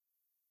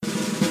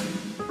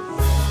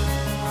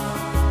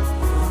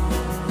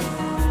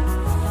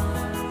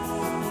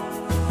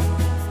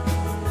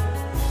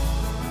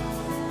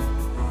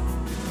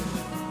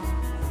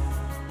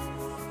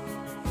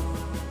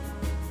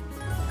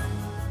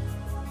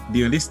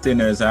Dear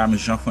listeners, I'm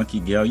Jean-Frankie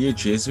Guerrier,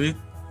 Jesuit,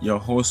 your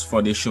host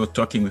for the show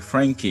Talking with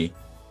Frankie.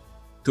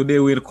 Today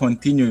we'll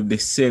continue with the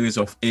series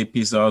of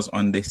episodes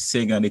on the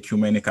Second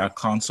Ecumenical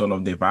Council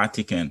of the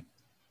Vatican.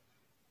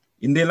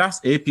 In the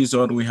last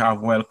episode, we have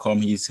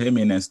welcomed His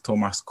Eminence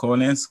Thomas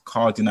Collins,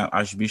 Cardinal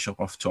Archbishop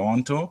of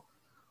Toronto,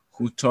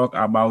 who talked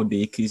about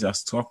the ecclesial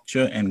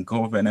structure and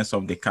governance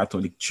of the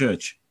Catholic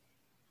Church.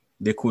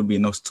 There could be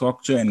no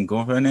structure and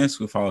governance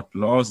without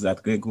laws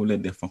that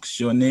regulate the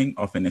functioning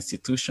of an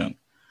institution.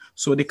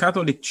 So the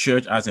Catholic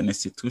Church as an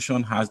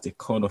institution has the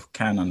Code of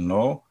Canon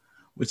Law,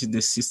 which is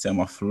the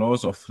system of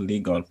laws of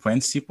legal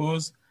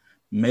principles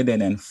made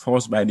and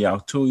enforced by the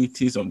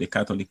authorities of the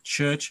Catholic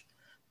Church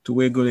to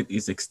regulate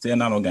its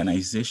external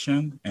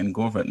organization and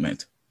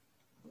government.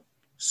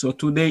 So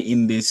today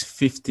in this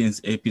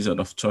 15th episode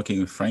of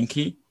Talking with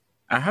Frankie,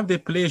 I have the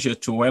pleasure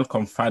to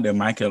welcome Father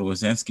Michael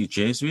Rosensky,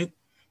 Jesuit,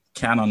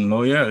 canon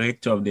lawyer,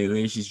 rector of the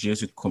Regis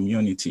Jesuit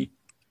community,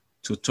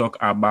 to talk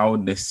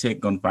about the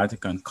Second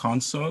Vatican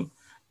Council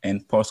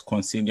and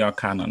post-conciliar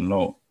canon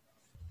law.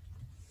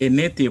 A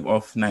native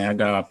of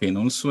Niagara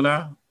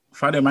Peninsula,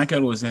 Father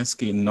Michael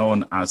Rosensky,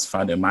 known as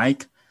Father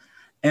Mike,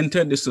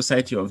 entered the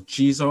Society of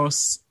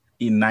Jesus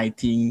in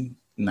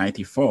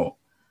 1994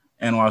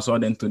 and was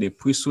ordained to the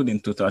priesthood in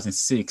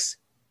 2006.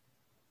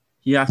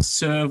 He has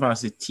served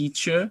as a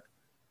teacher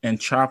and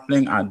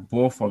chaplain at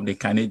both of the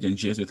Canadian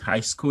Jesuit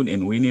High School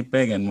in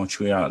Winnipeg and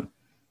Montreal.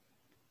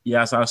 He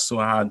has also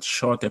had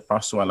short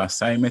pastoral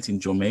assignments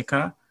in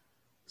Jamaica,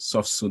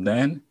 South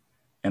Sudan,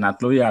 and at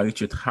Loya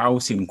Richard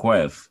House in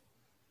Guelph.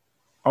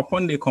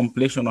 Upon the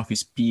completion of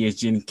his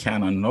PhD in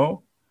canon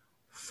law,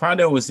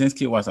 Father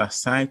Rosensky was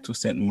assigned to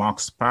St.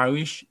 Mark's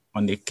Parish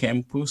on the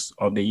campus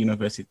of the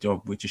University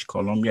of British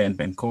Columbia in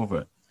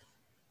Vancouver.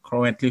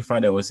 Currently,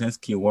 Father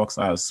Rosensky works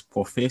as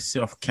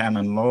professor of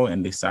canon law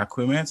and the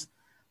sacraments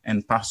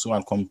and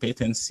pastoral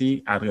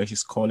competency at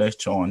Regis College,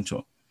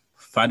 Toronto.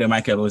 Father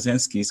Michael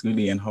Rosensky, is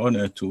really an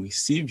honor to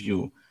receive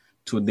you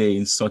today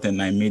in Southern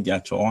Night Media,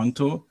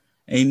 Toronto,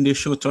 and in the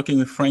show Talking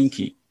with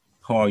Frankie.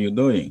 How are you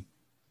doing?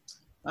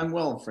 I'm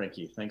well,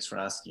 Frankie. Thanks for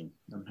asking.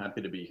 I'm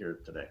happy to be here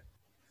today.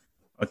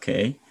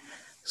 Okay.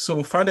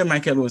 So, Father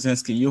Michael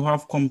Rosensky, you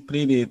have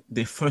completed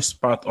the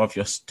first part of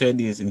your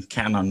studies in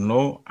canon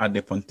law at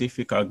the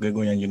Pontifical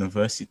Gregorian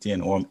University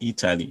in Rome,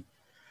 Italy,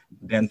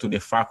 then to the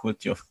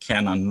Faculty of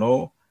Canon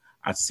Law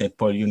at St.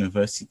 Paul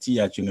University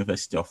at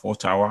University of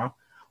Ottawa,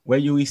 where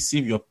you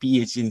received your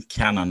PhD in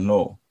canon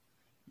law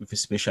with a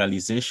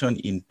specialization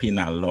in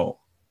penal law.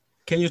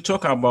 Can you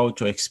talk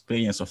about your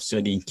experience of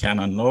studying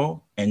canon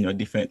law and your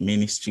different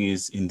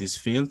ministries in this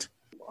field?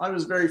 I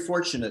was very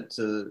fortunate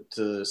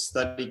to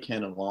study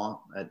canon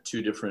law at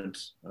two different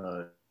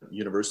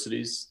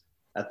universities.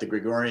 At the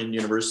Gregorian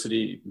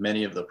University,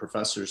 many of the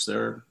professors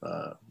there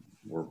the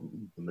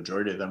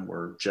majority of them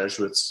were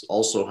Jesuits,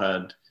 also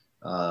had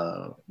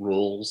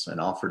roles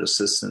and offered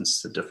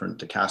assistance to different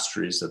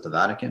dicasteries at the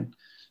Vatican.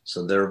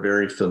 So they're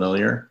very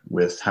familiar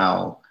with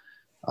how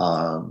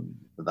the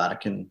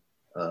Vatican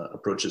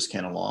approaches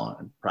canon law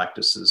and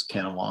practices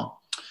canon law.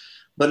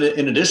 But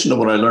in addition to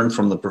what I learned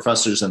from the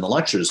professors and the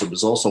lectures, it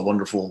was also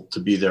wonderful to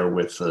be there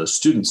with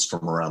students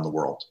from around the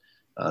world,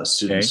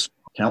 students from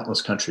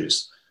countless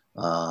countries,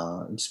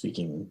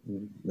 speaking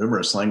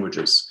numerous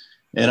languages.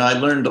 And I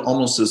learned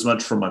almost as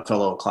much from my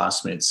fellow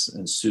classmates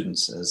and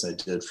students as I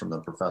did from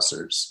the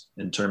professors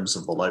in terms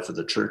of the life of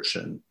the church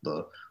and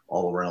the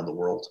all around the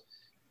world,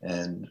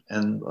 and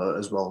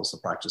as well as the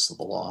practice of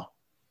the law.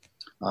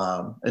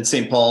 At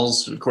St.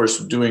 Paul's, of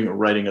course,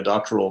 writing a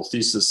doctoral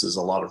thesis is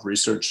a lot of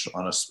research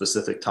on a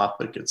specific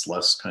topic. It's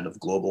less kind of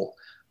global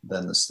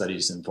than the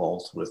studies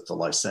involved with the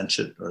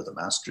licentiate or the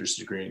master's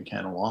degree in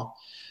canon law.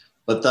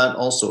 But that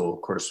also,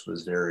 of course,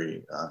 was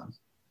very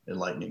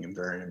enlightening and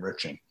very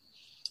enriching.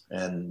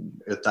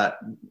 And at that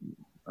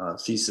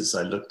thesis,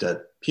 I looked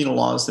at penal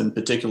laws. In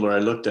particular, I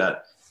looked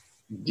at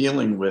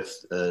dealing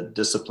with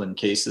discipline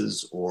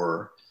cases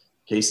or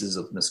cases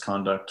of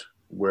misconduct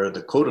where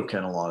the code of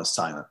canon law is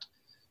silent.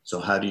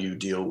 So how do you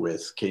deal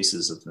with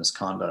cases of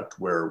misconduct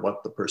where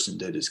what the person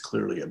did is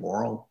clearly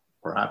immoral,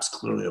 perhaps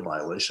clearly a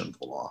violation of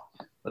the law,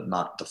 but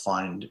not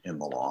defined in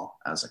the law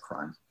as a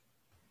crime?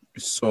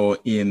 So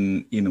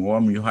in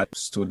Rome, you had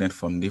students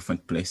from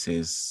different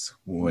places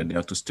who were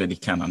there to study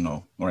canon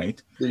law,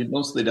 right?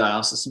 Mostly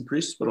diocesan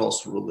priests, but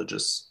also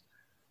religious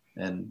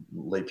and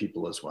lay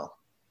people as well.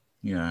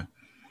 Yeah.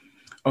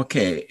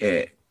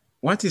 Okay.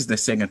 What is the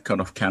second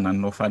code of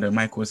canon law, Father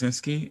Mike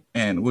Rosensky?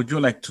 And would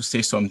you like to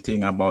say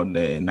something about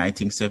the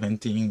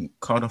 1917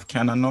 Code of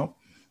Canon Law?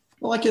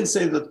 Well, I can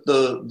say that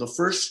the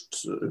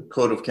first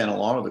Code of Canon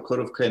Law, or the Code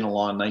of Canon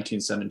Law in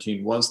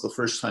 1917, was the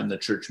first time the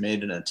church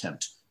made an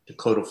attempt to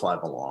codify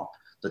the law.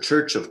 The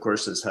church, of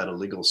course, has had a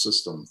legal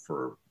system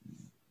for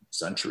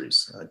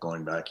centuries,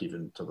 going back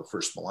even to the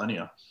first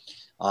millennia.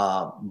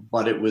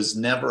 But it was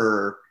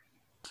never,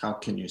 how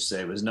can you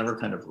say, it was never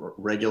kind of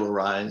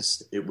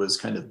regularized. It was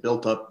kind of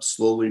built up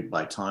slowly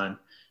by time.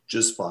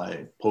 just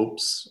by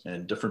popes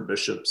and different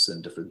bishops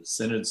and different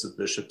synods of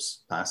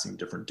bishops passing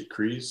different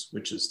decrees,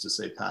 which is to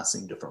say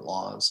passing different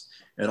laws.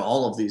 And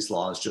all of these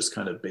laws just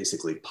kind of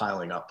basically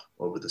piling up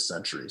over the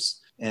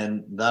centuries.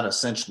 And that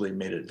essentially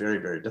made it very,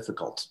 very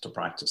difficult to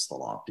practice the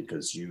law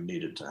because you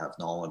needed to have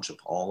knowledge of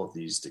all of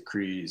these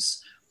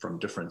decrees from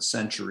different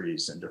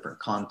centuries and different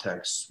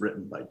contexts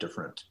written by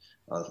different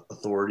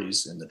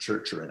authorities in the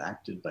church or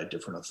enacted by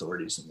different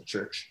authorities in the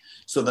church.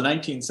 So the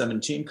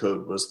 1917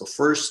 Code was the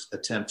first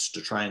attempt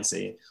to try and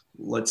say,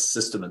 let's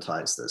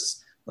systematize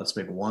this. Let's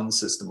make one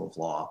system of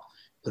law,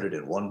 put it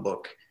in one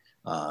book.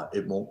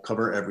 It won't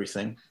cover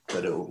everything,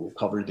 but it will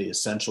cover the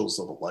essentials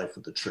of the life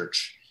of the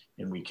church,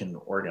 and we can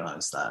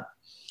organize that.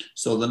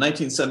 So the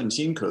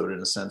 1917 Code,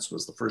 in a sense,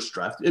 was the first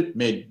draft.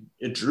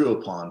 It drew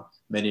upon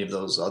many of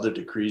those other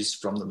decrees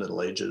from the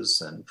Middle Ages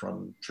and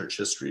from church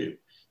history.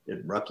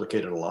 It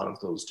replicated a lot of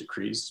those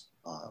decrees,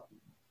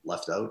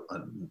 left out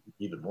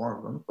even more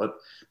of them, but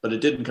it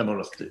didn't come out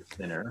of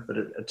thin air, but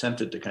it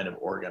attempted to kind of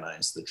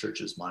organize the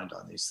church's mind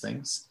on these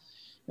things.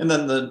 And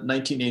then the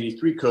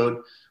 1983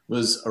 Code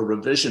was a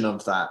revision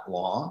of that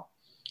law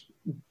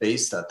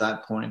based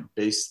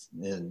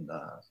in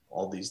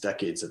all these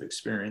decades of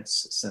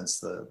experience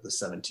since the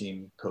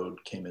 17 Code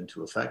came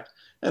into effect.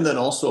 And then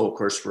also, of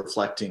course,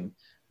 reflecting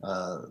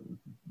the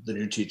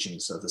new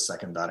teachings of the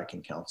Second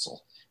Vatican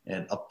Council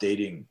and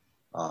updating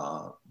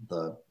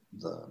the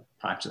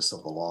practice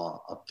of the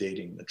law,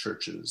 updating the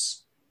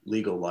church's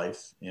legal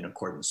life in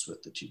accordance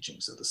with the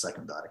teachings of the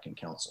Second Vatican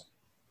Council.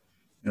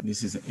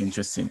 This is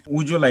interesting.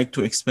 Would you like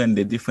to explain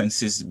the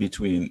differences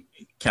between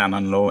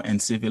canon law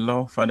and civil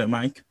law, Father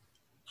Mike?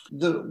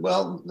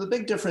 The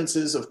big difference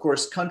is, of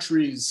course,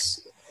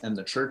 countries and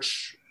the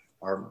church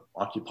are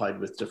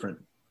occupied with different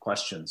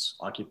questions,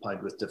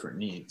 occupied with different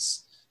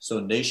needs. So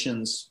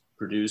nations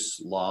produce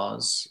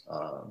laws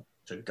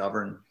to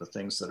govern the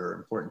things that are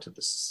important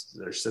to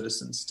their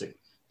citizens,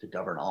 to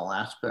govern all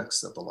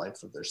aspects of the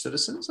life of their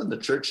citizens. And the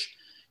church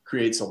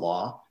creates a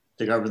law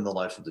to govern the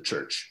life of the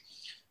church.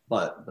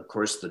 But of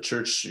course, the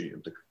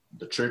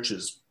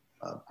church's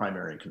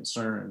primary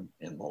concern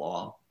in the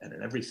law and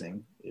in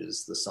everything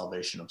is the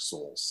salvation of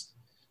souls.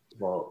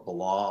 Well, the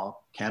law,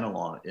 canon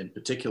law in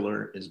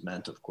particular, is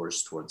meant, of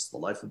course, towards the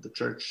life of the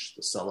church,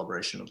 the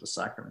celebration of the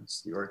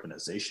sacraments, the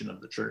organization of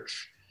the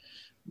church.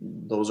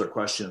 Those are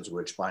questions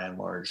which, by and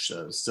large,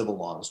 civil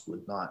laws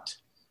would not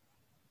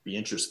be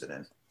interested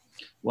in.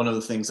 One of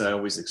the things I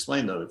always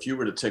explain, though, if you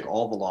were to take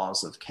all the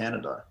laws of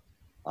Canada,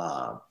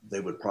 they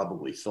would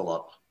probably fill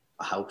up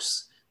a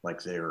house.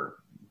 Like they're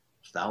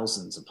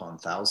thousands upon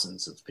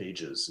thousands of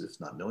pages, if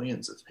not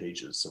millions of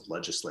pages of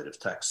legislative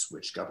texts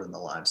which govern the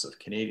lives of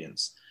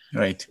Canadians.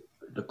 Right.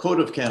 The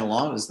Code of Canon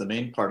Law is the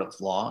main part of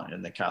law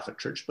in the Catholic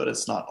Church, but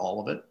it's not all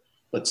of it.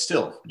 But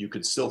still, you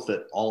could still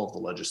fit all of the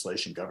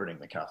legislation governing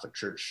the Catholic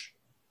Church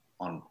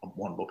on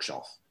one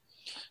bookshelf.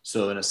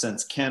 So in a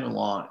sense, canon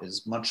law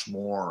is much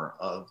more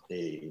of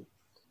a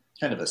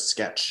kind of a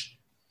sketch,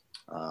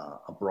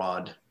 a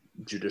broad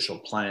judicial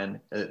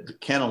plan. The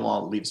canon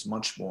law leaves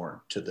much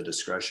more to the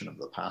discretion of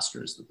the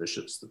pastors, the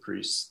bishops, the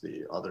priests,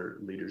 the other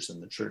leaders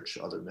in the church,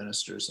 other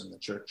ministers in the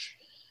church,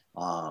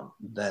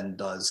 than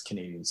does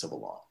Canadian civil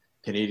law.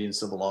 Canadian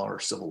civil law, or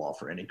civil law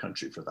for any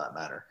country for that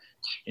matter,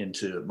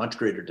 into much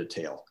greater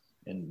detail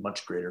and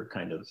much greater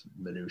kind of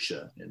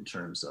minutia in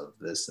terms of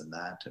this and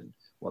that and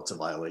what's a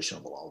violation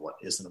of the law, what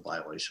isn't a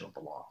violation of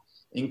the law.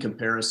 In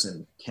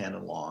comparison,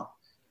 canon law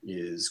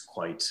is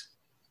quite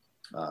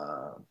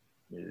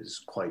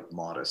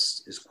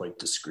modest, is quite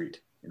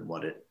discreet in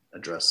what it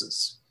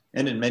addresses.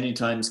 And in many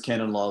times,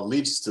 canon law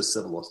leaves to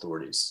civil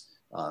authorities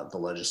the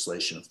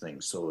legislation of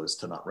things so as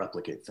to not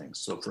replicate things.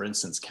 So for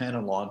instance,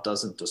 canon law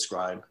doesn't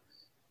describe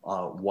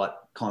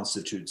what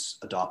constitutes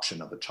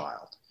adoption of a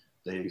child.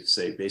 They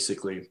say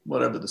basically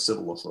whatever the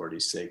civil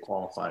authorities say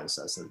qualifies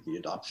as the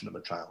adoption of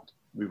a child.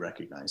 We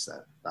recognize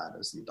that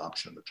as the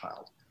adoption of a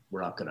child.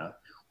 We're not going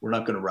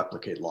to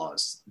replicate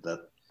laws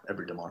that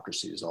every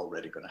democracy is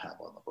already going to have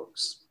on the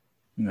books.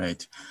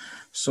 Right.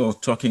 So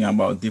talking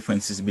about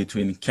differences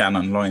between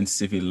canon law and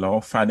civil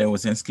law, Father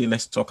Ozensky,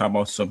 let's talk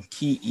about some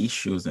key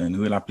issues and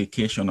real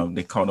application of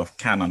the Code of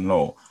Canon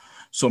Law.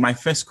 So my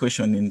first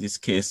question in this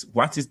case,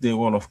 what is the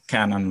role of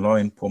canon law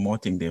in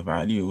promoting the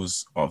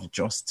values of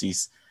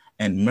justice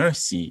and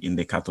mercy in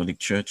the Catholic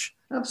Church?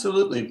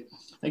 Absolutely.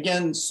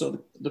 Again,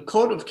 so the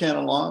Code of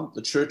Canon Law,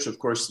 the Church, of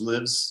course,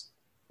 lives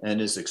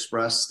and is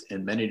expressed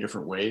in many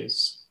different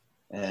ways.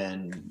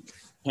 And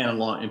canon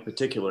law in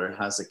particular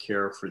has a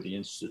care for the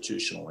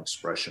institutional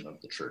expression of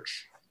the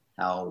church,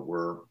 how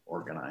we're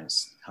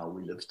organized, how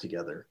we live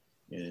together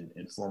in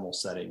formal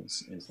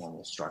settings,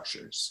 informal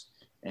structures.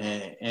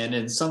 And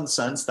in some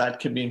sense, that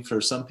can mean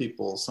for some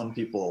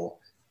people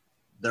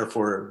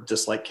therefore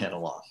dislike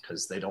canon law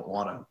because they don't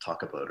want to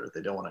talk about it.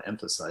 They don't want to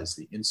emphasize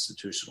the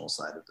institutional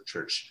side of the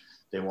church.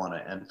 They want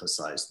to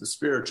emphasize the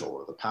spiritual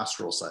or the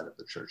pastoral side of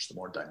the church, the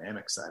more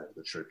dynamic side of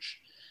the church.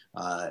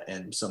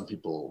 And some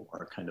people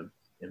are kind of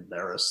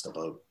embarrassed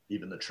about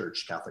even the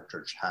church, Catholic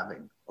Church,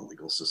 having a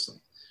legal system.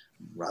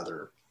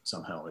 Rather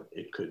somehow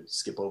it could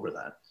skip over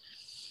that.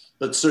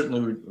 But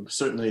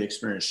certainly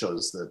experience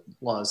shows that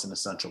law is an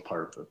essential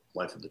part of the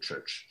life of the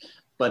church.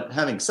 But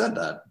having said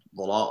that,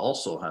 the law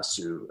also has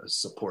to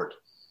support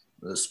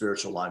the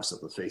spiritual lives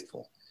of the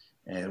faithful.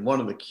 And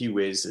one of the key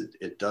ways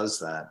it does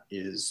that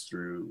is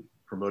through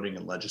promoting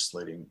and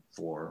legislating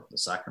for the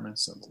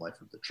sacraments and the life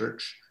of the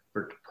church,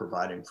 for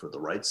providing for the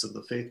rights of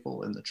the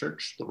faithful in the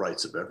church, the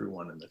rights of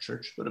everyone in the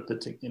church, but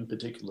in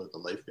particular the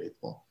lay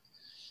faithful.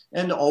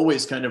 And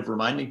always kind of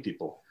reminding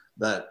people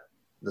that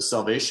the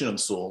salvation of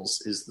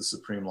souls is the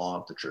supreme law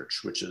of the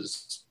church, which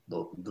is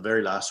the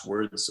very last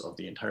words of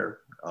the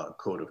entire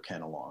Code of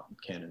Canon Law,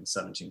 Canon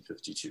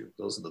 1752.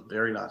 Those are the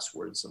very last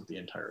words of the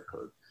entire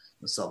code.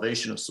 The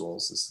salvation of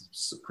souls is the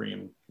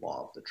supreme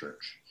law of the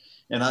church.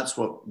 And that's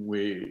what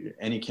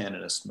any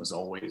canonist must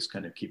always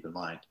kind of keep in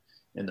mind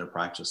in their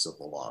practice of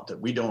the law, that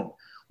we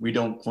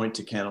don't point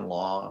to canon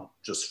law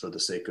just for the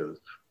sake of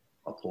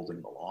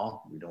upholding the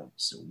law. We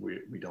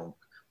don't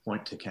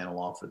point to canon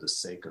law for the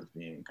sake of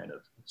being kind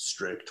of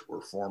strict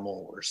or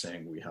formal or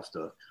saying we have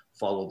to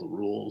follow the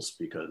rules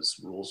because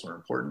rules are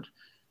important.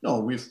 No,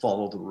 we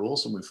follow the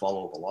rules and we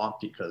follow the law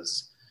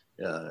because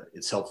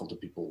it's helpful to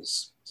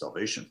people's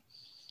salvation.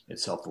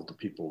 It's helpful to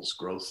people's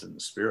growth in the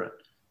spirit.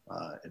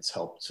 It's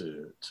helped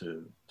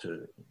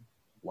to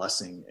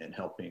blessing and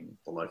helping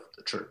the life of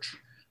the church,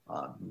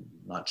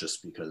 not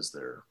just because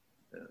there's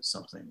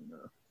something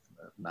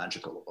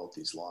magical about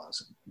these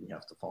laws and we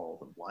have to follow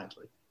them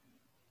blindly.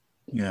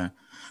 Yeah.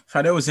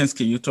 Father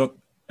Ozensky, you talk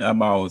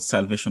about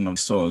salvation of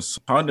souls.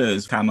 How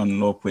does canon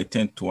law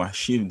pretend to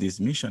achieve this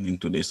mission in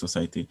today's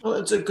society? Well,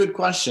 it's a good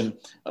question.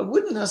 I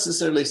wouldn't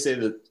necessarily say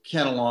that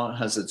canon law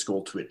has its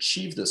goal to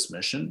achieve this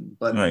mission,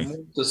 but right. more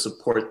to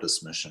support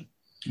this mission.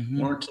 Mm-hmm.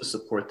 More to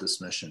support this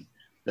mission.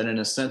 That in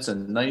a sense, a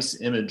nice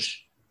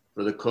image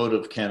for the Code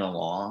of Canon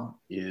Law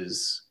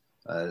is,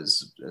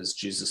 as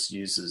Jesus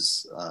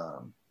uses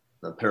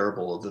the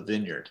parable of the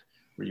vineyard,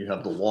 where you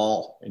have the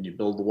wall and you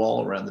build the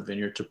wall around the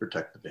vineyard to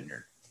protect the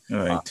vineyard.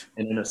 Right.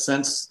 And in a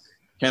sense,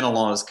 canon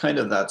law is kind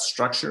of that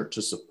structure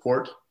to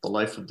support the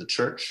life of the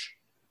church.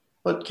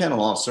 But canon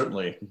law,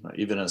 certainly,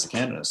 even as a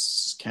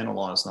canonist, canon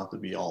law is not the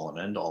be all and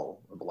end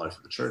all of the life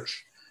of the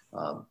church.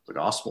 The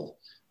gospel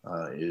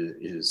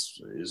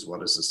is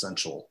what is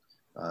essential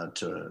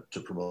to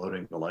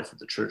promoting the life of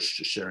the church,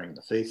 to sharing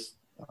the faith.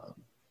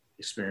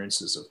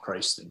 Experiences of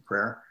Christ in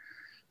prayer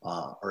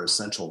are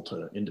essential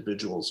to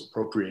individuals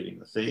appropriating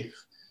the faith.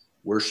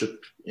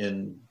 Worship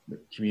in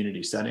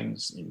community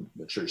settings, in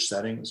the church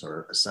settings,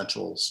 are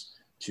essentials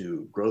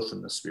to growth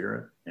in the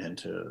spirit and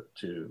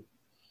to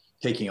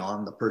taking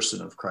on the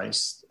person of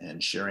Christ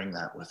and sharing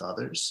that with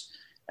others.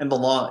 And the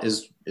law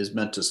is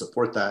meant to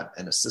support that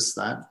and assist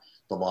that.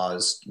 The law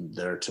is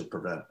there to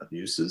prevent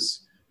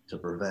abuses, to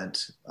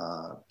prevent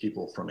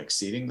people from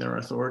exceeding their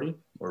authority,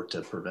 or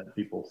to prevent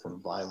people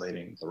from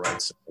violating the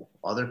rights of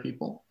other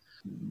people.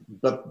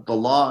 But the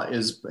law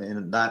is,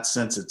 in that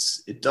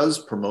sense, it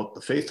does promote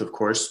the faith, of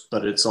course,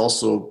 but it's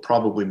also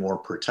probably more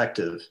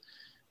protective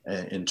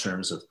in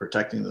terms of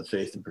protecting the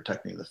faith and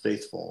protecting the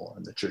faithful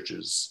and the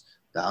church's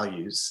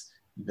values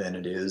than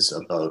it is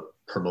about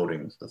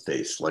promoting the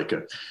faith. Like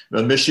a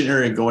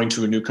missionary going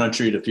to a new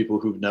country to people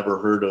who've never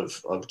heard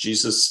of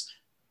Jesus,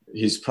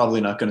 he's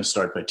probably not going to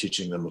start by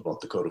teaching them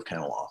about the Code of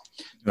Canon Law.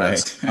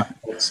 That's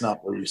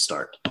not where you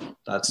start.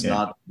 That's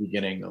not the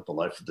beginning of the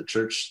life of the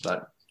church.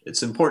 That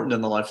it's important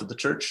in the life of the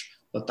church,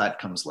 but that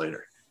comes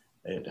later.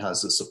 It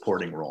has a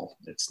supporting role.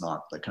 It's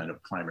not the kind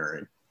of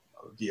primary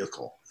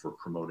vehicle for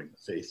promoting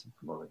the faith and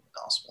promoting the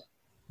gospel.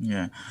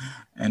 Yeah.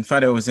 And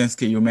Father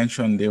Ozensky, you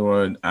mentioned the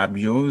word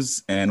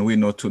abuse, and we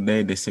know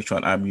today the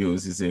sexual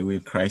abuse is a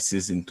real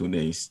crisis in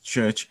today's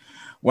church.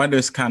 What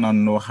does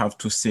canon law have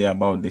to say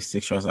about the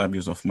sexual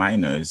abuse of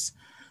minors?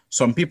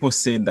 Some people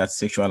say that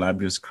sexual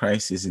abuse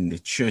crisis in the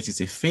church is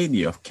a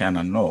failure of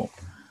canon law.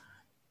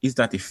 Is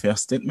that a fair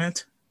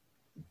statement?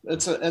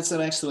 That's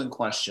an excellent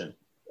question.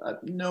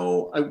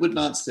 No, I would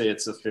not say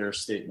it's a fair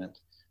statement.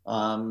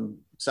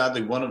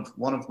 Sadly, one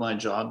of my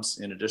jobs,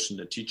 in addition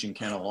to teaching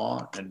canon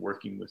law and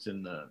working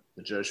within the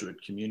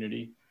Jesuit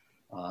community,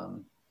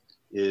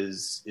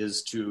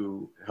 is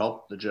to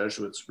help the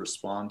Jesuits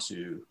respond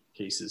to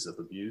cases of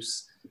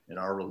abuse in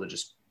our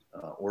religious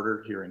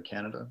order here in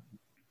Canada.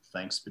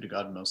 Thanks be to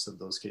God, most of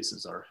those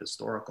cases are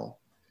historical.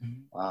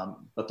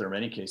 Mm-hmm. But there are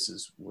many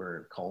cases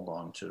we're called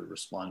on to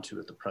respond to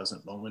at the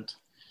present moment.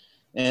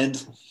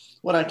 And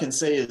what I can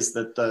say is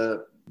that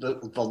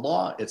the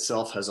law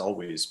itself has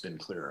always been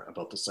clear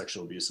about the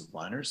sexual abuse of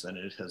minors, and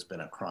it has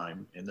been a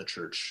crime in the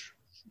church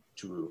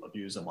to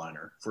abuse a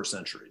minor for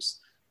centuries.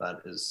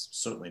 That is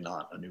certainly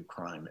not a new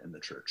crime in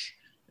the church.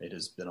 It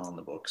has been on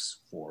the books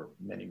for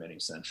many, many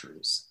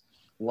centuries.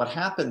 What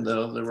happened,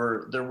 though,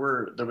 there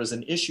was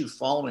an issue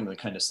following the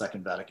kind of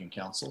Second Vatican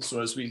Council.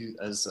 So as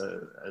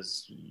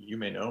you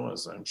may know,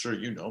 as I'm sure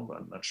you know, but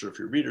I'm not sure if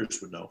your readers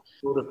would know,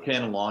 Code of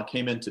Canon Law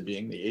came into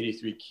being. The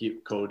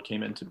 83 Code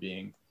came into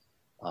being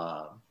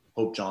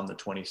Pope John the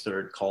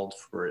 23rd called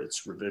for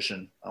its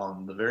revision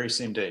on the very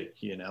same day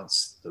he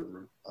announced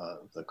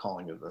the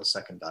calling of the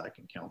Second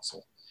Vatican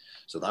Council.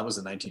 So that was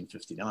in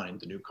 1959.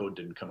 The new code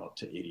didn't come out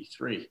to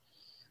 83.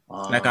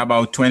 Like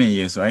about 20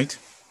 years, right?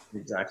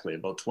 Exactly,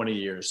 about 20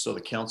 years. So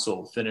the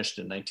council finished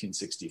in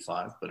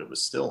 1965, but it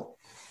was still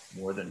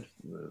more than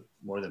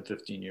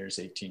 15 years,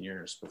 18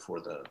 years before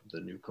the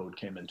new code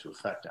came into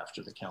effect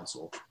after the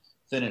council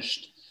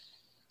finished.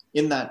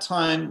 In that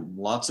time,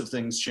 lots of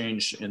things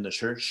changed in the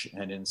church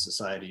and in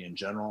society in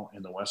general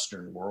in the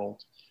Western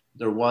world.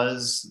 There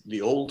was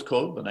the old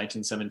code, the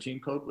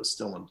 1917 code was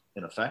still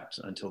in effect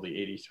until the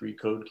 83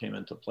 code came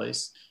into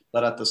place.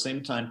 But at the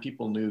same time,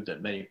 people knew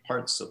that many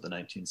parts of the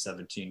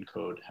 1917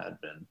 code had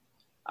been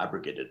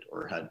abrogated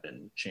or had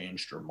been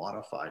changed or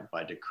modified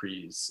by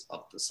decrees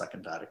of the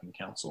Second Vatican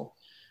Council.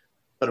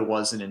 But it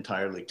wasn't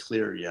entirely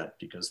clear yet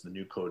because the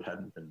new code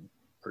hadn't been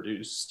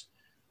produced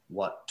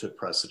what took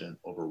precedent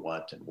over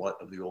what and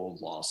what of the old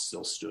laws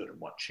still stood and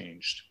what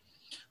changed.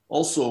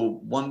 Also,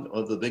 one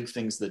of the big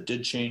things that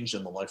did change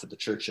in the life of the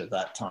church at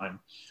that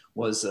time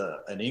was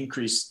an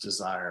increased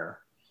desire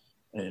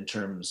in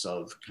terms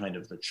of kind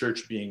of the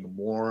church being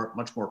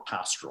much more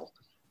pastoral,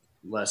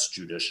 less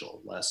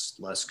judicial,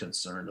 less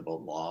concerned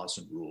about laws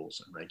and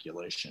rules and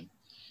regulation.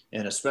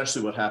 And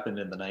especially what happened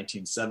in the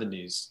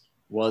 1970s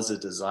was a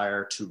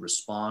desire to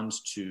respond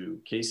to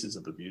cases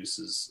of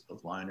abuses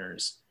of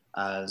minors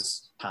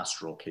as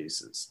pastoral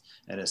cases,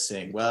 and as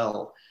saying,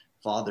 well,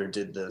 father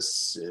did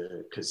this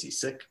because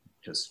he's sick,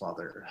 because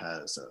father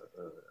has a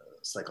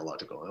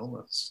psychological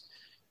illness,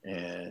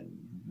 and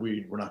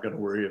we're not going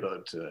to worry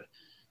about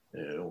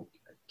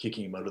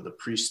kicking him out of the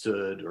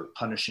priesthood or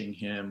punishing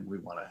him. We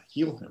want to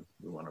heal him.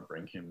 We want to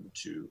bring him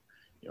to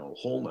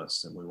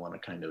wholeness, and we want to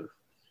kind of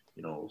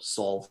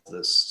solve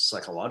this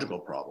psychological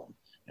problem.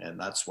 And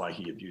that's why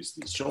he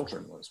abused these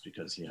children, was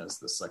because he has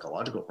this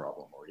psychological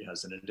problem or he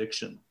has an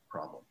addiction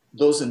problem.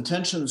 Those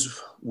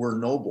intentions were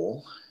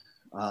noble,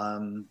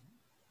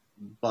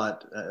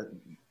 but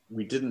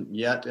we didn't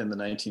yet in the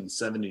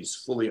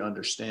 1970s fully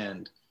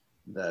understand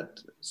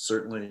that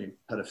certainly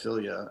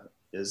pedophilia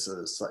is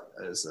a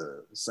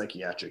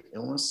psychiatric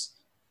illness,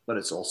 but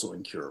it's also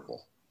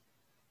incurable.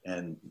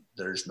 And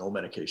there's no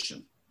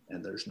medication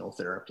and there's no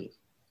therapy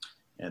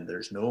and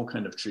there's no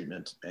kind of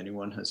treatment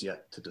anyone has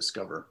yet to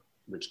discover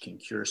which can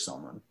cure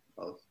someone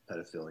of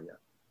pedophilia.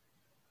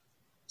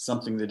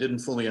 Something they didn't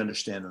fully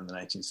understand in the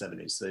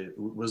 1970s. It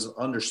was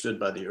understood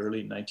by the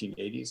early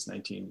mid-80s,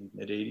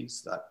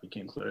 that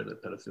became clear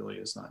that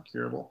pedophilia is not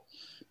curable,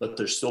 but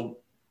there still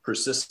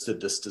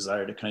persisted this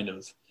desire to kind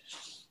of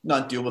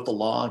not deal with the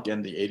law.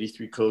 Again, the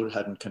 83 code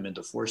hadn't come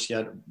into force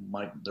yet.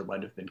 There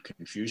might have been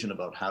confusion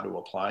about how to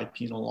apply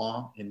penal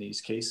law in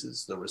these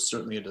cases. There was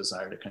certainly a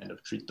desire to kind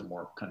of treat them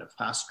more kind of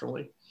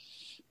pastorally.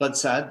 But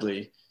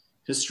sadly,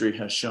 history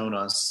has shown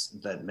us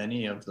that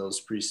many of those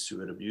priests who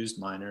had abused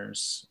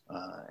minors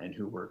and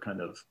who were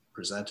kind of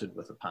presented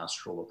with a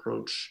pastoral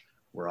approach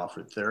were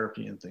offered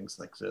therapy and things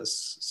like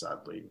this.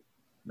 Sadly,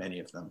 many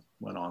of them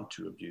went on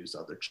to abuse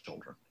other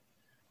children.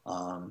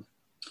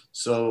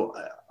 So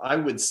I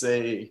would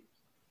say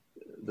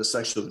the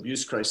sexual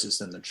abuse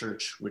crisis in the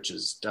church, which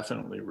is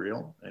definitely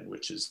real and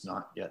which is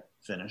not yet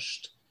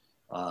finished,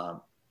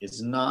 is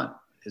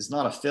not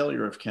a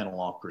failure of canon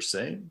law per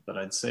se, but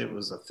I'd say it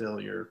was a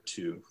failure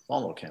to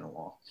follow canon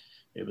law.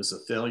 It was a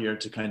failure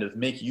to kind of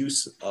make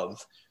use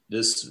of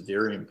this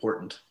very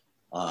important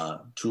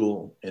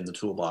tool in the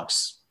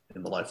toolbox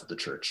in the life of the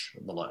church,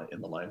 in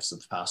the lives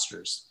of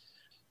pastors,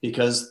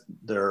 because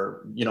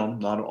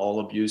not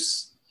all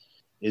abuse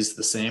is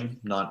the same.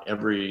 Not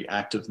every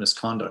act of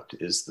misconduct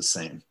is the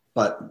same,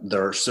 but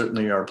there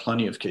certainly are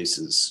plenty of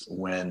cases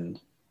when,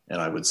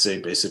 and I would say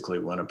basically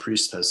when a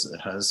priest has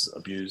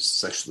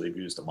sexually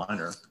abused a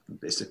minor,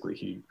 basically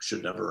he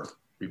should never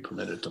be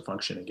permitted to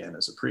function again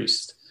as a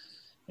priest.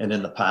 And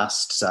in the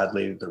past,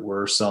 sadly, there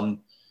were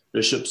some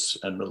bishops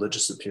and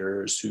religious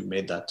superiors who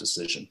made that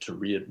decision to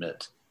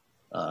readmit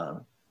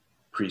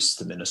priests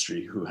to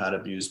ministry who had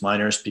abused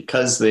minors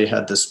because they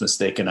had this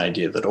mistaken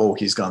idea that,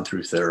 he's gone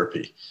through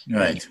therapy,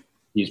 right?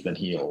 He's been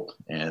healed,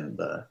 and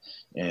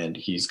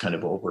he's kind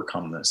of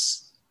overcome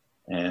this.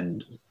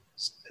 And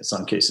in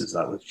some cases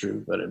that was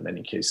true, but in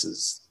many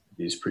cases,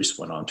 these priests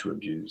went on to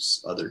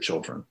abuse other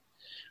children.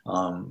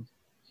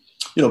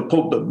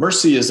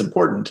 Mercy is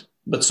important,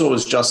 but so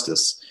is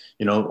justice.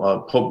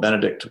 Pope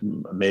Benedict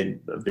made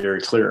very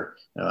clear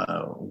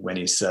when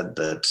he said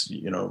that,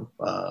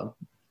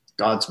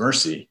 God's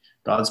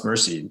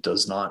mercy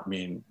does not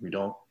mean we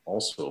don't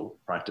also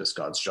practice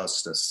God's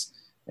justice.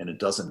 And it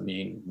doesn't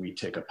mean we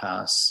take a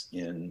pass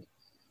in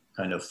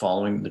kind of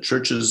following the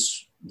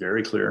church's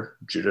very clear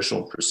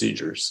judicial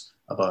procedures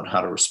about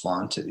how to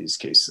respond to these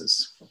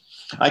cases.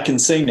 I can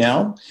say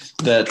now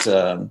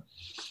that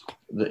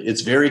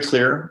it's very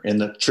clear in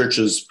the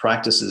church's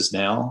practices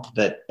now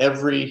that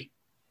every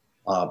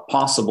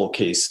possible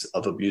case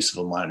of abuse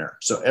of a minor,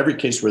 so every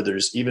case where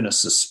there's even a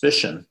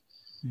suspicion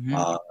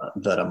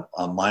that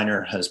a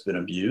minor has been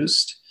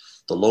abused,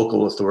 the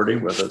local authority,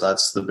 whether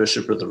that's the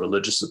bishop or the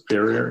religious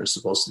superior, is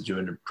supposed to do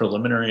a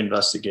preliminary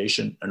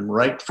investigation. And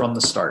right from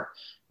the start,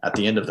 at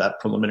the end of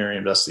that preliminary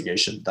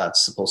investigation,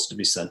 that's supposed to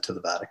be sent to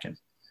the Vatican.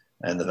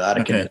 And the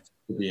Vatican has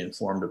to be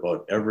informed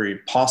about every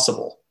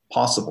possible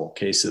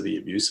case of the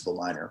abuse of a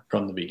minor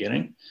from the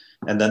beginning.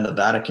 And then the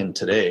Vatican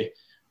today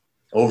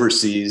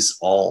oversees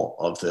all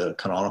of the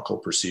canonical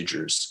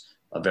procedures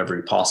of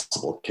every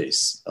possible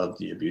case of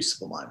the abuse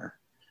of a minor.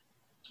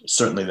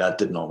 Certainly that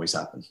didn't always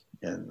happen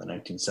in the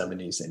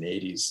 1970s and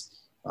 80s,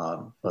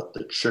 but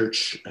the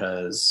church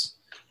has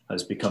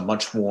become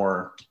much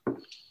more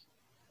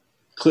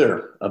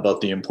clear about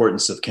the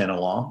importance of canon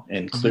law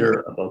and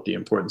clear about the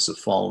importance of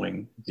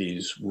following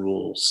these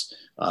rules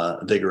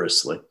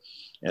vigorously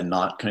and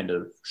not kind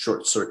of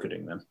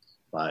short-circuiting them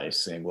by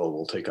saying, well,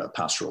 we'll take a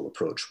pastoral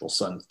approach. We'll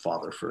send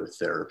father for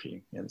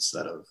therapy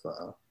instead of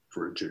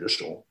for a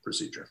judicial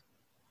procedure.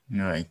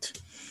 Right.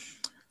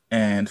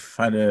 And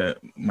Father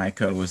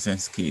Michael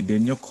Rosensky, the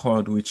new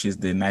code, which is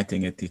the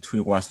 1983,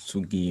 was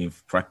to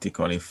give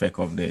practical effect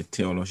of the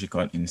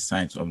theological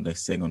insights of the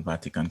Second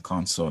Vatican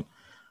Council.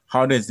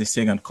 How does the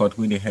Second Code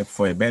really help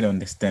for a better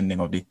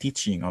understanding of the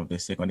teaching of the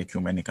Second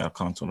Ecumenical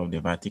Council of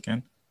the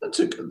Vatican?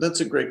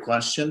 That's a great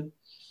question.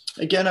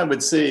 Again, I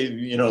would say,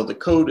 the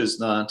code is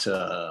not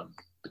the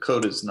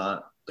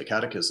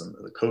catechism.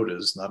 The code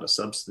is not a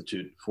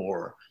substitute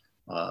for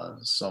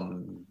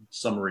some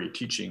summary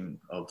teaching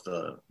of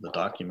the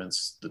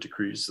documents, the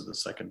decrees of the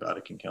Second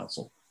Vatican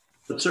Council.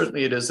 But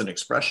certainly it is an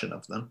expression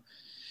of them.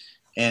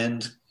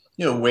 And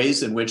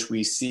ways in which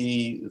we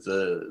see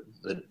the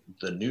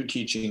new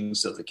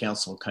teachings of the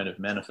council kind of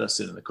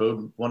manifested in the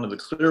code. One of the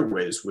clear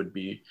ways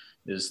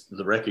is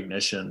the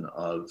recognition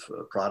of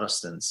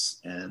Protestants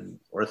and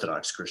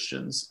Orthodox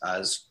Christians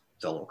as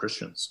fellow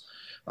Christians,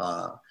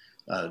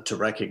 to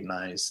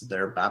recognize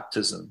their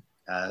baptism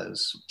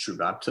as true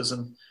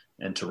baptism,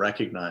 and to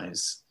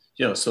recognize,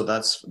 so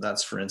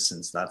that's for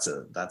instance,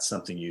 that's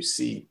something you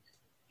see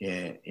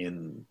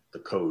in the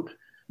code.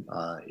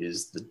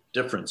 Is the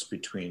difference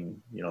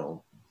between,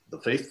 the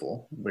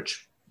faithful,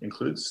 which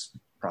includes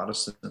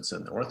Protestants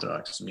and the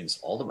Orthodox, means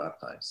all the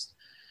baptized,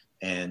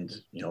 and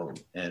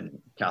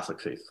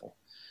Catholic faithful.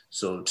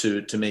 So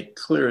to make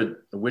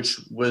clear which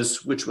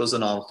was a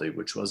novelty,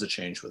 which was a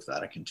change with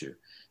Vatican II,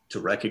 to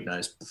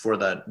recognize before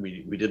that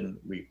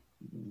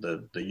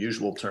the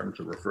usual term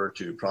to refer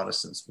to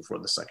Protestants before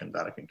the Second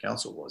Vatican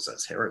Council was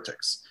as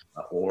heretics,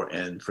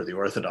 and for the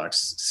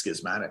Orthodox,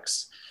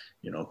 schismatics.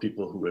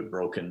 People who had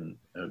broken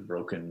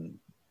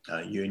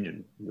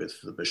union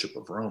with the Bishop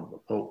of Rome, the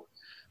Pope.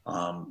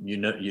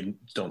 You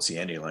don't see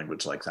any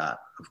language like that,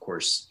 of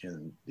course,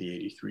 in the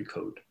 83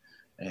 Code.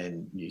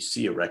 And you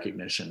see a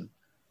recognition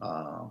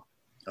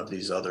of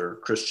these other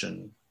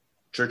Christian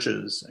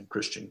churches and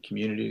Christian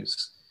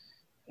communities.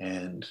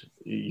 And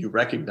you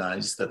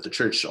recognize that the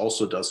church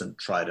also doesn't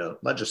try to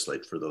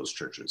legislate for those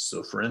churches.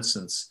 So for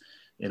instance,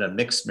 in a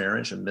mixed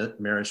marriage, a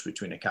marriage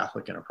between a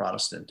Catholic and a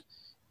Protestant,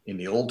 in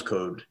the old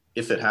code,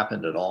 if it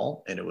happened at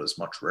all, and it was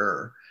much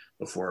rarer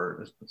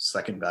before the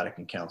Second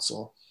Vatican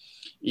Council,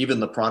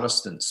 even the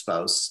Protestant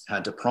spouse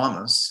had to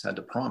promise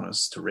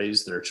to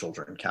raise their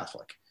children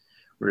Catholic.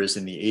 Whereas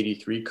in the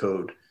 83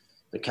 Code,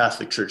 the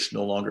Catholic Church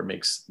no longer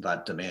makes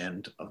that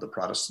demand of the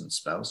Protestant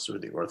spouse or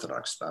the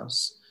Orthodox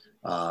spouse.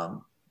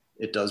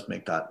 It does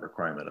make that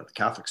requirement of the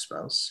Catholic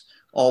spouse.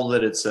 All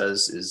that it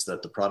says is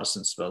that the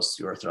Protestant spouse,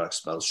 the Orthodox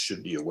spouse,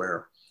 should be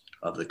aware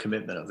of the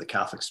commitment of the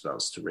Catholic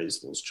spouse to raise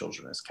those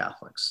children as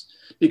Catholics.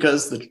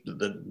 Because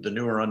the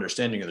newer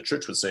understanding of the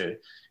church would say,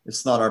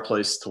 it's not our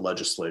place to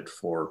legislate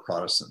for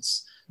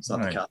Protestants. It's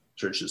not the Catholic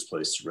Church's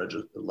place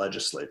to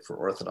legislate for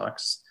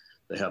Orthodox.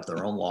 They have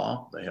their own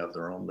law. They have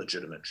their own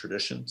legitimate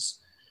traditions.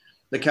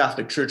 The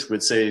Catholic Church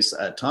would say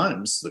at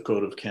times the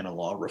Code of Canon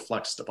Law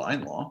reflects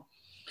divine law.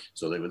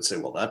 So they would say,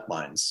 well, that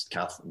binds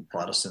Catholic,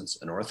 Protestants,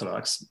 and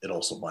Orthodox. It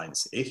also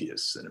binds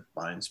atheists, and it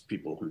binds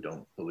people who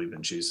don't believe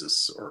in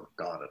Jesus or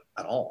God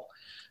at all.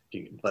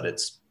 But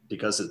it's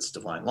because it's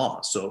divine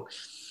law. So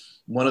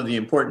one of the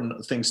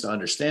important things to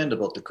understand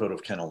about the Code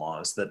of Canon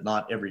Law is that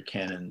not every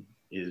canon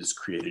is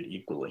created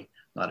equally.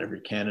 Not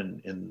every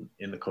canon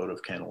in the Code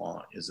of Canon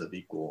Law is of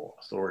equal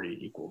authority,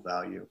 equal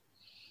value.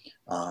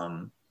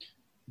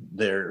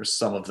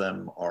 Some of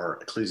them are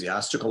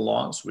ecclesiastical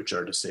laws, which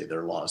are to say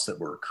they're laws that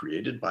were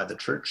created by the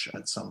church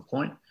at some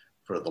point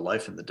for the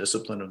life and the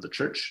discipline of the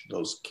church.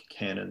 Those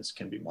canons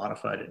can be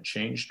modified and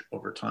changed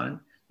over time.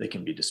 They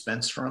can be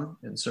dispensed from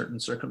in certain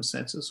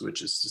circumstances,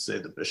 which is to say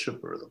the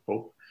bishop or the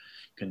pope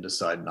can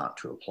decide not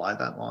to apply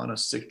that law in a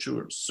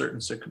certain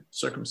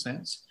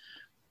circumstance.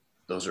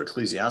 Those are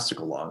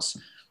ecclesiastical laws.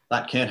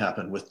 That can't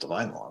happen with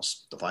divine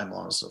laws. Divine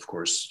laws, of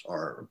course,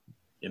 are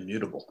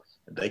immutable.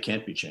 They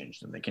can't be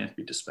changed and they can't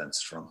be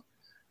dispensed from.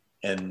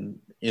 And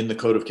in the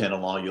Code of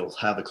Canon Law, you'll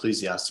have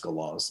ecclesiastical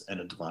laws and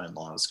a divine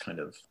laws kind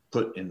of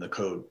put in the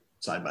code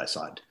side by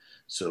side.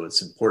 So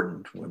it's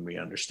important when we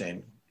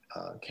understand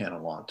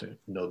canon law to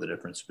know the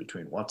difference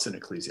between what's an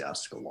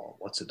ecclesiastical law,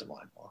 what's a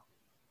divine law.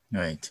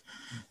 Right.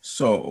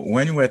 So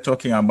when you were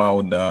talking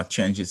about the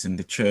changes in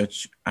the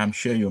church, I'm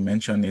sure you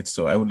mentioned it,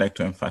 so I would like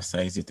to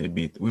emphasize it a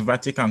bit. With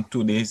Vatican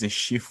II, there is a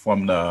shift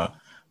from the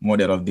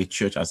model of the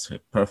church as a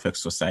perfect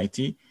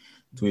society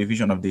to a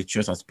vision of the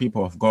church as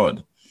people of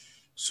God.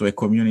 So a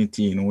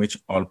community in which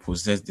all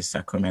possess the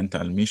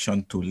sacramental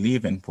mission to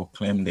live and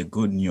proclaim the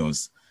good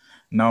news.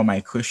 Now,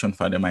 my question,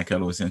 Father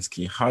Michael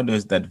Osenski, how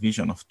does that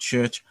vision of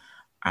church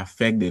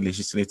affect the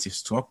legislative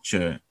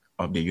structure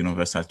of the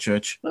universal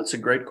church? That's a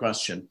great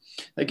question.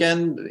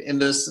 Again, in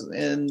the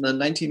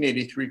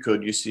 1983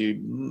 code, you see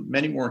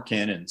many more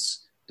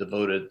canons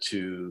devoted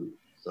to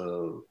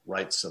the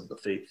rights of the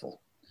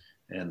faithful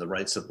and the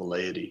rights of the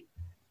laity.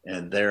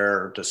 And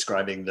they're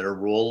describing their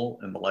role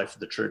in the life of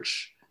the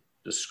church,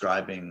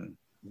 describing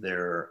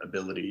their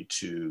ability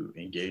to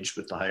engage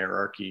with the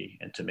hierarchy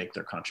and to make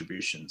their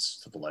contributions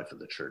to the life of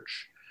the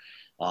church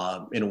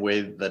in a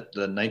way that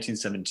the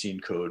 1917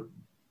 code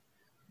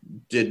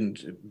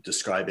didn't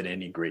describe in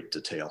any great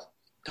detail,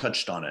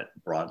 touched on it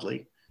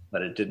broadly,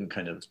 but it didn't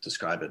kind of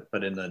describe it.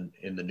 But in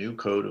the new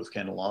code of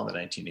canon law, the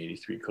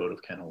 1983 code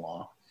of canon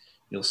law,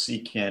 you'll see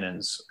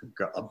canons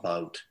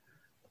about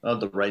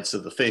the rights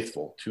of the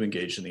faithful to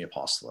engage in the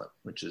apostolate,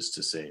 which is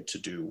to say, to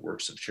do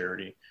works of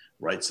charity,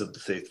 rights of the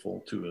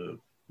faithful to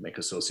make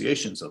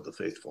associations of the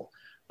faithful,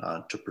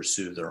 to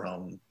pursue their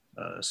own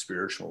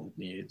spiritual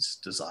needs,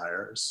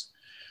 desires.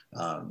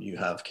 You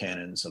have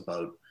canons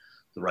about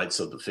the rights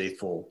of the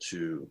faithful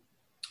to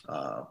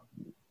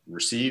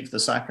receive the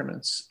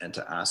sacraments and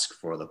to ask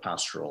for the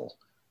pastoral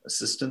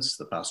assistance,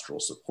 the pastoral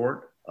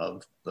support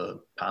of the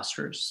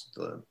pastors,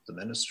 the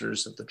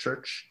ministers of the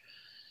church.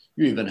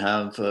 You even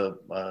have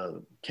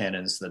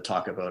canons that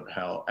talk about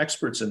how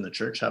experts in the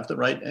church have the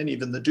right and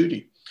even the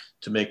duty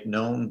to make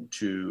known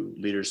to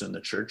leaders in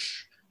the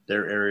church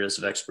their areas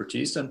of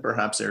expertise and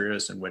perhaps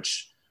areas in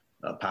which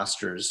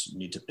pastors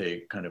need to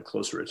pay kind of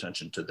closer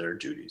attention to their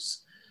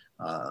duties.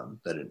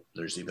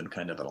 There's even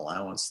kind of an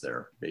allowance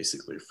there,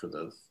 basically, for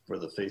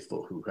the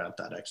faithful who have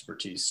that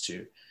expertise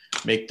to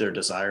make their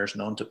desires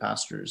known to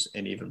pastors,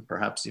 and even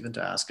perhaps even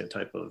to ask a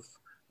type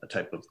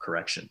of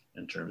correction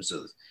in terms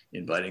of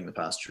inviting the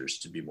pastors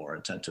to be more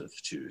attentive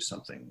to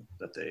something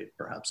that they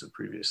perhaps have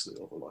previously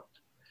overlooked.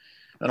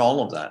 And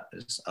all of that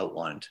is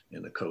outlined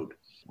in the code.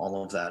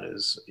 All of that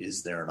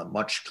is there in a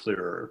much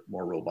clearer,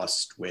 more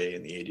robust way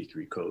in the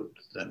 83 code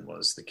than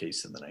was the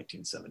case in the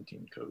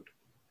 1917 code.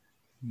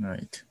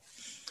 Right.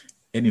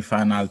 Any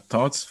final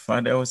thoughts,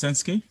 Father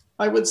Osenski?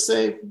 I would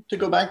say, to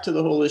go back to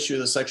the whole issue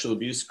of the sexual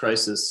abuse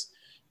crisis,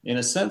 in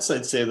a sense,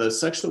 I'd say the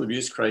sexual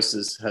abuse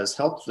crisis has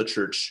helped the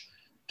church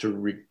to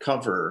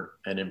recover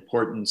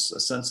a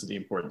sense of the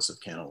importance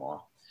of canon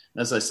law.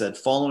 As I said,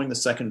 following the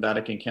Second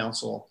Vatican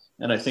Council,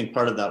 and I think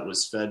part of that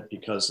was fed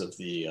because of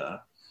the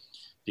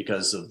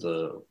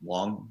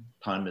long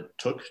time it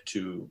took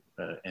to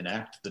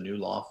enact the new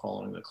law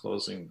following the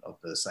closing of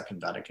the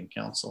Second Vatican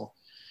Council.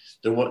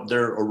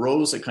 There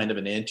arose a kind of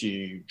an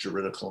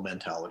anti-juridical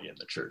mentality in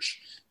the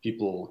church.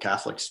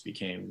 Catholics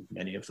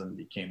many of them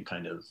became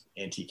kind of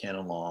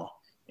anti-canon law,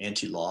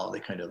 anti-law.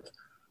 They kind of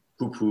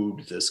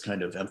poo-pooed this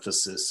kind of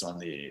emphasis on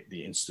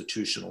the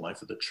institutional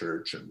life of the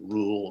church and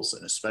rules,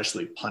 and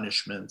especially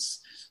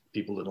punishments.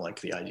 People didn't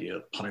like the idea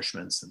of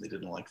punishments, and they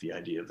didn't like the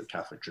idea of the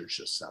Catholic Church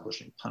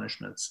establishing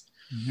punishments.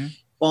 Mm-hmm.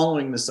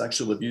 Following the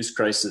sexual abuse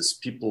crisis,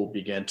 people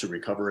began to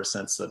recover a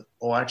sense that,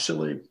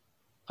 actually,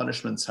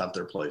 punishments have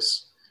their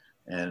place.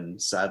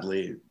 And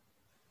sadly,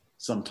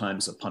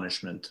 sometimes a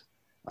punishment,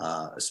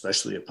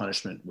 especially a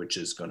punishment which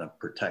is going to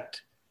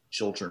protect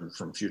children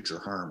from future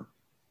harm,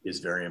 is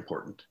very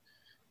important.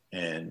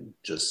 And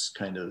just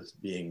kind of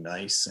being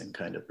nice and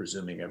kind of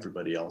presuming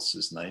everybody else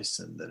is nice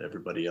and that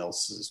everybody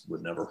else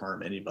would never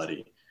harm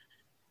anybody.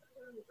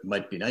 It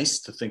might be nice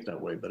to think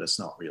that way, but it's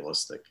not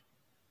realistic.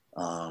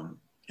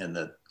 And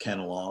that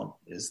canon law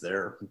is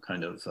there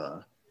kind of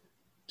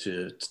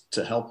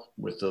to help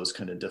with those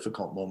kind of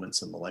difficult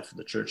moments in the life of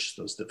the church,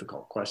 those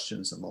difficult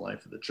questions in the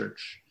life of the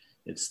church.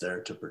 It's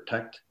there to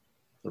protect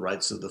the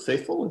rights of the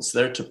faithful. It's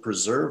there to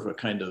preserve a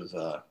kind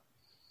of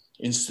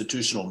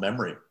institutional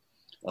memory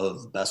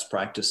of best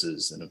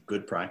practices and of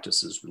good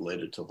practices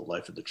related to the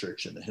life of the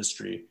church and the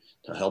history,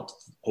 to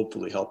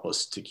hopefully help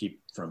us to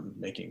keep from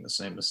making the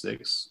same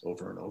mistakes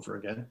over and over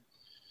again.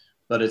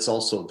 But it's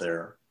also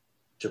there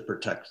to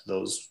protect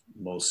those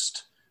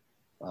most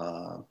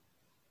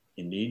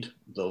in need,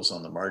 those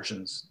on the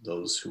margins,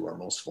 those who are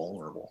most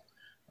vulnerable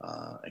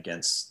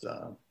against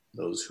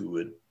those who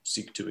would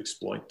seek to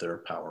exploit their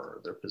power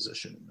or their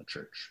position in the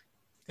church.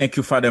 Thank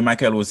you, Father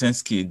Michael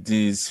Osenski.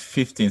 This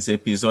 15th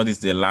episode is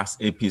the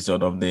last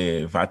episode of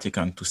the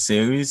Vatican II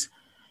series.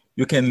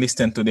 You can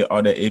listen to the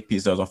other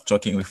episodes of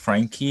Talking with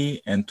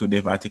Frankie and to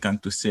the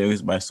Vatican II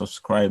series by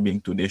subscribing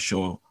to the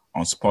show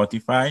on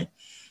Spotify,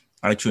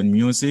 iTunes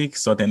Music,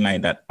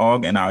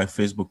 certainlight.org, and our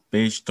Facebook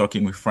page,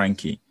 Talking with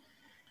Frankie.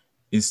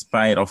 In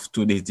spite of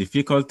today's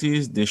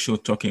difficulties, the show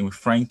Talking with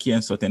Frankie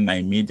and Certain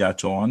Light Media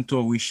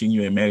Toronto wishing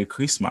you a Merry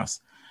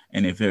Christmas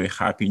and a very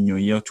Happy New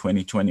Year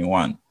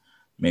 2021.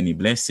 Many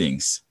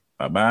blessings.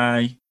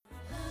 Bye-bye.